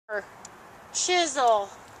Chisel,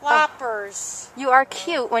 loppers. You are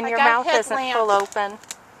cute when your mouth isn't full open.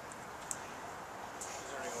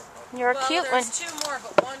 You're cute when... There's 2 more,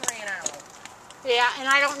 but 1 ran out. Yeah, and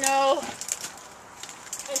I don't know.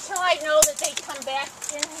 Until I know that they come back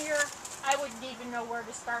in here, I wouldn't even know where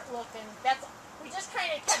to start looking. We just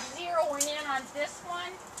kind of kept zeroing in on this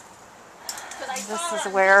one. This is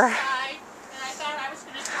where... And I thought I was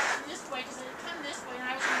going to start from this way because it had come this way, and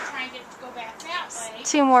I was going to try and get it to go back that way.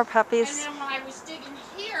 2 more puppies. And then when I was digging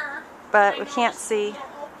here, but we can't see.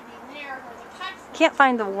 Can't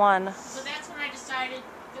find the one. So that's when I decided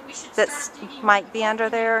that we should that might be under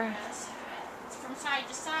there. From side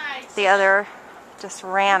to side. The other just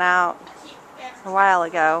ran out a while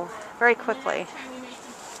ago, very quickly.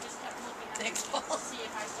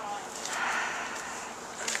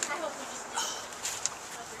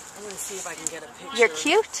 I'm going to see if I can get a picture. You're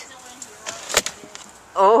cute?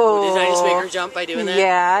 Oh. Did I just make her jump by doing that?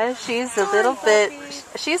 Yeah, she's a little bit,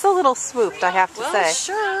 she's a little swooped, I have to say. Well,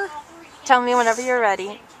 sure. Tell me whenever you're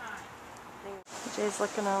ready. Jay's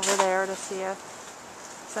looking over there to see if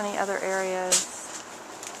there's any other areas.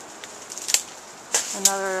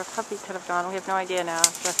 Another puppy could have gone. We have no idea now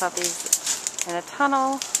if the puppy's in a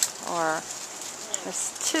tunnel or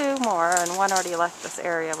there's 2 more and 1 already left this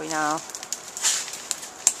area, we know.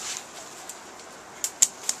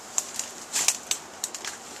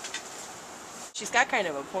 She's got kind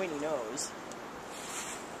of a pointy nose.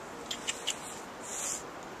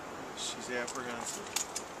 She's apprehensive.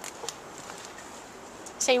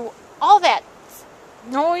 See, all that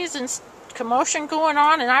noise and commotion going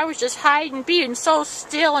on, and I was just hiding, being so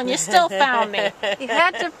still, and you still found me. You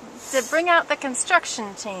had to bring out the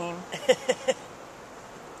construction team.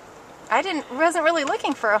 I wasn't really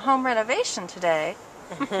looking for a home renovation today.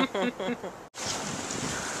 Be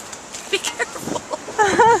careful.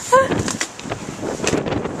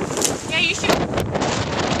 Yeah, you should come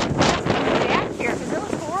back here because it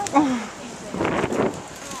was horrible.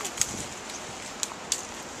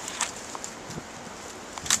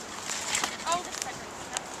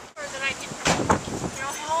 That I can,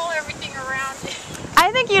 haul everything around.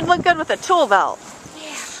 I think you'd look good with a tool belt.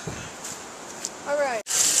 Yeah. All right.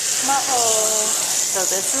 So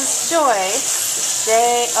this is Joyce,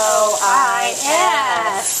 Jois.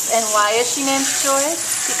 And why is she named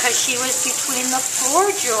Joyce? Because she was between the 4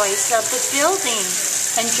 joys of the building.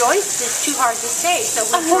 And Joyce is too hard to say, so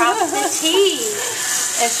we dropped the T.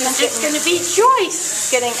 And she's going to be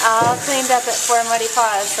Joyce. Getting all cleaned up at Four Muddy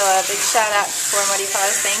Paws, so a big shout out to Four Muddy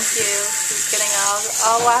Paws. Thank you. She's getting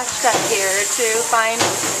all washed up here to find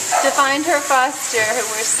her foster, who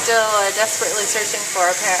we're still desperately searching for,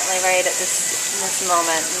 apparently, right at this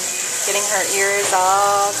moment. And getting her ears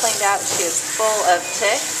all cleaned out. She is full of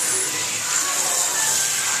ticks.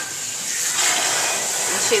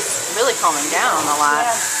 And she's really calming down a lot.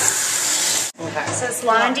 Yeah. Okay. This is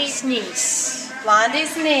Blondie's niece.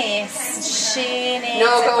 Blondie's niece. She needs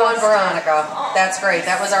No, go on Veronica. That's great.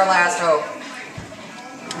 That was our last hope.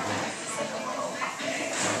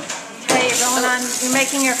 Okay, you're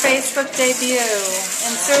making your Facebook debut.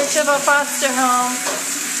 In search of a foster home.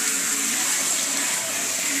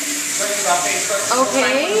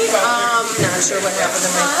 Okay, not sure what happened to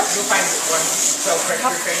me. You'll find one so quick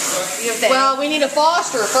through Facebook. Well, we need a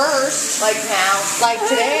foster first. Like now. Like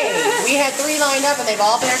today. We had 3 lined up and they've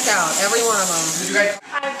all backed out. Every one of them. Did you guys?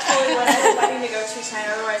 I totally want everybody to go to tonight,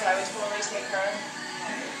 otherwise I would totally take her.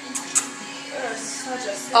 It was such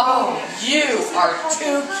a sweet you are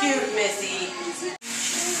too cute, Missy.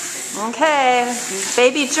 Okay,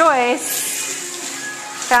 baby Joyce.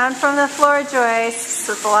 Found from the floor, Joyce,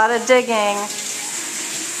 with a lot of digging.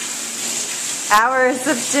 Hours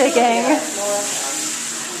of digging.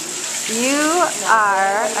 You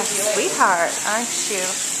are a sweetheart, aren't you?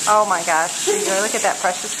 Oh my gosh, look at that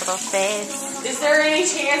precious little face. Is there any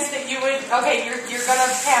chance that you would, okay, you're going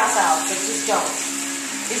to pass out, but just don't.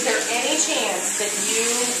 Is there any chance that you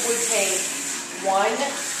would take one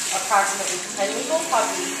approximately 10-week-old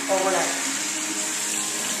puppy overnight?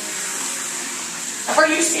 Are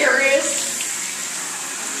you serious?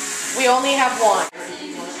 We only have 1.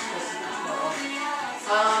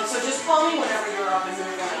 So just call me whenever you're up and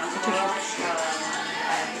moving on tomorrow.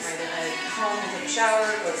 I'm ready to head home, take a shower,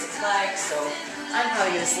 go to Six Flags, so I'm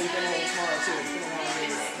probably going to sleep in late tomorrow too. It's been a long day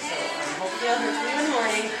today. So hopefully I'll hear from you in the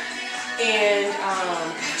morning. And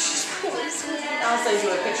she's really sweet. I'll send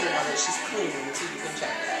you a picture of it. She's clean so you can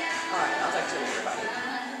check that. Alright, I'll talk to you later. Bye.